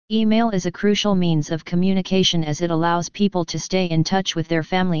Email is a crucial means of communication as it allows people to stay in touch with their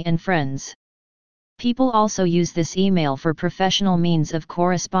family and friends. People also use this email for professional means of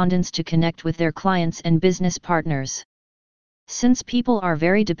correspondence to connect with their clients and business partners. Since people are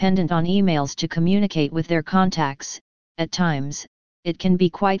very dependent on emails to communicate with their contacts, at times, it can be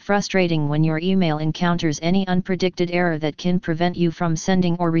quite frustrating when your email encounters any unpredicted error that can prevent you from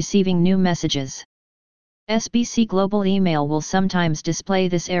sending or receiving new messages. SBCGlobal email will sometimes display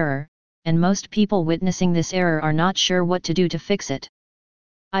this error, and most people witnessing this error are not sure what to do to fix it.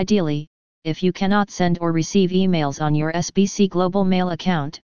 Ideally, if you cannot send or receive emails on your SBCGlobal mail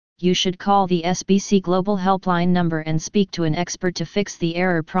account, you should call the SBCGlobal helpline number and speak to an expert to fix the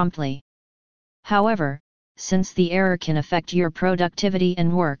error promptly. However, since the error can affect your productivity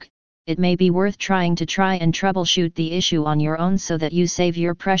and work, it may be worth trying to troubleshoot the issue on your own so that you save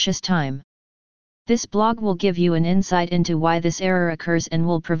your precious time. This blog will give you an insight into why this error occurs and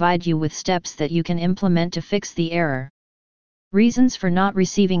will provide you with steps that you can implement to fix the error. Reasons for not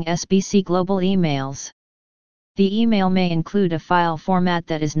receiving SBCGlobal emails. The email may include a file format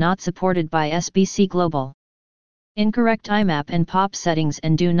that is not supported by SBCGlobal. Incorrect IMAP and POP settings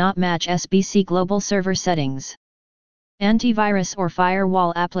and do not match SBCGlobal server settings. Antivirus or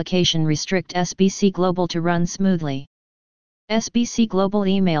firewall application restrict SBCGlobal to run smoothly. SBCGlobal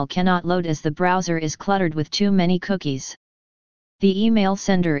email cannot load as the browser is cluttered with too many cookies. The email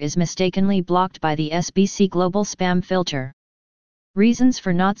sender is mistakenly blocked by the SBCGlobal spam filter. Reasons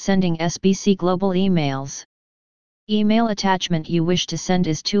for not sending SBCGlobal emails. Email attachment you wish to send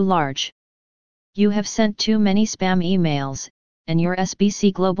is too large. You have sent too many spam emails, and your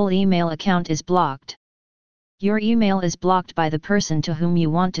SBCGlobal email account is blocked. Your email is blocked by the person to whom you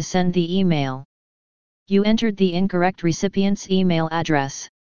want to send the email. You entered the incorrect recipient's email address.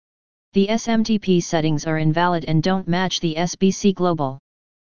 The SMTP settings are invalid and don't match the SBCGlobal.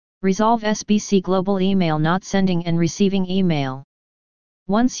 Resolve SBCGlobal email not sending and receiving email.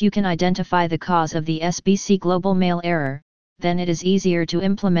 Once you can identify the cause of the SBCGlobal mail error, then it is easier to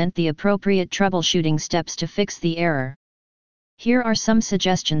implement the appropriate troubleshooting steps to fix the error. Here are some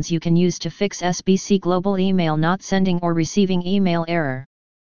suggestions you can use to fix SBCGlobal email not sending or receiving email error.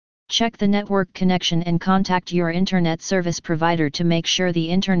 Check the network connection and contact your internet service provider to make sure the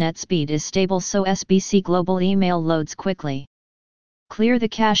internet speed is stable so SBCGlobal email loads quickly. Clear the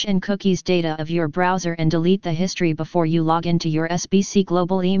cache and cookies data of your browser and delete the history before you log into your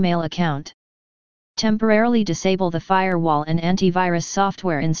SBCGlobal email account. Temporarily disable the firewall and antivirus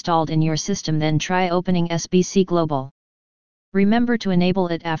software installed in your system, then try opening SBCGlobal. Remember to enable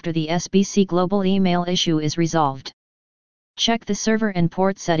it after the SBCGlobal email issue is resolved. Check the server and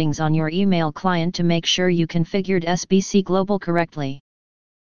port settings on your email client to make sure you configured SBCGlobal correctly.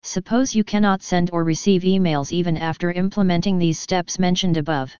 Suppose you cannot send or receive emails even after implementing these steps mentioned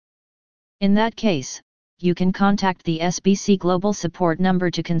above. In that case, you can contact the SBCGlobal support number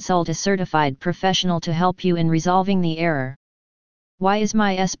to consult a certified professional to help you in resolving the error. Why is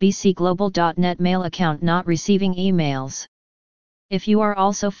my SBCGlobal.net mail account not receiving emails? If you are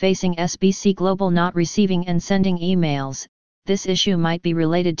also facing SBCGlobal not receiving and sending emails, this issue might be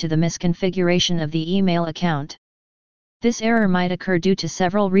related to the misconfiguration of the email account. This error might occur due to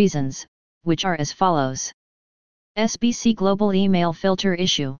several reasons, which are as follows. SBCGlobal email filter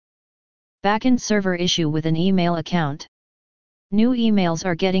issue. Backend server issue with an email account. New emails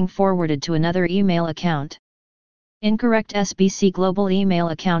are getting forwarded to another email account. Incorrect SBCGlobal email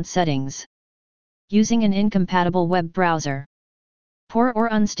account settings. Using an incompatible web browser. Poor or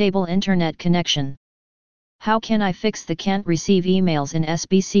unstable internet connection. How can I fix the can't receive emails in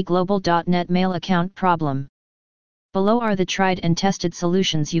SBCGlobal.net mail account problem? Below are the tried and tested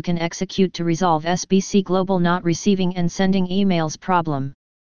solutions you can execute to resolve SBCGlobal not receiving and sending emails problem.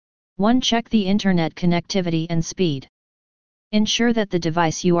 1. Check the internet connectivity and speed. Ensure that the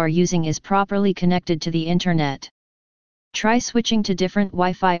device you are using is properly connected to the internet. Try switching to different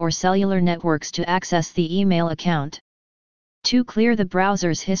Wi-Fi or cellular networks to access the email account. 2. Clear the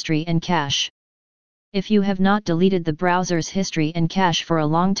browser's history and cache. If you have not deleted the browser's history and cache for a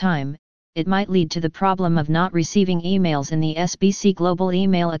long time, it might lead to the problem of not receiving emails in the SBCGlobal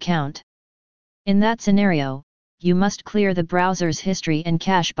email account. In that scenario, you must clear the browser's history and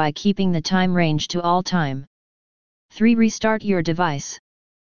cache by keeping the time range to all time. 3. Restart your device.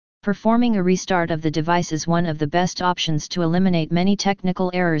 Performing a restart of the device is one of the best options to eliminate many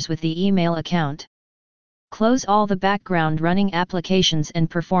technical errors with the email account. Close all the background running applications and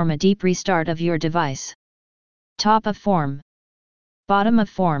perform a deep restart of your device. Top of form. Bottom of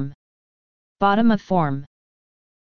form. Bottom of form.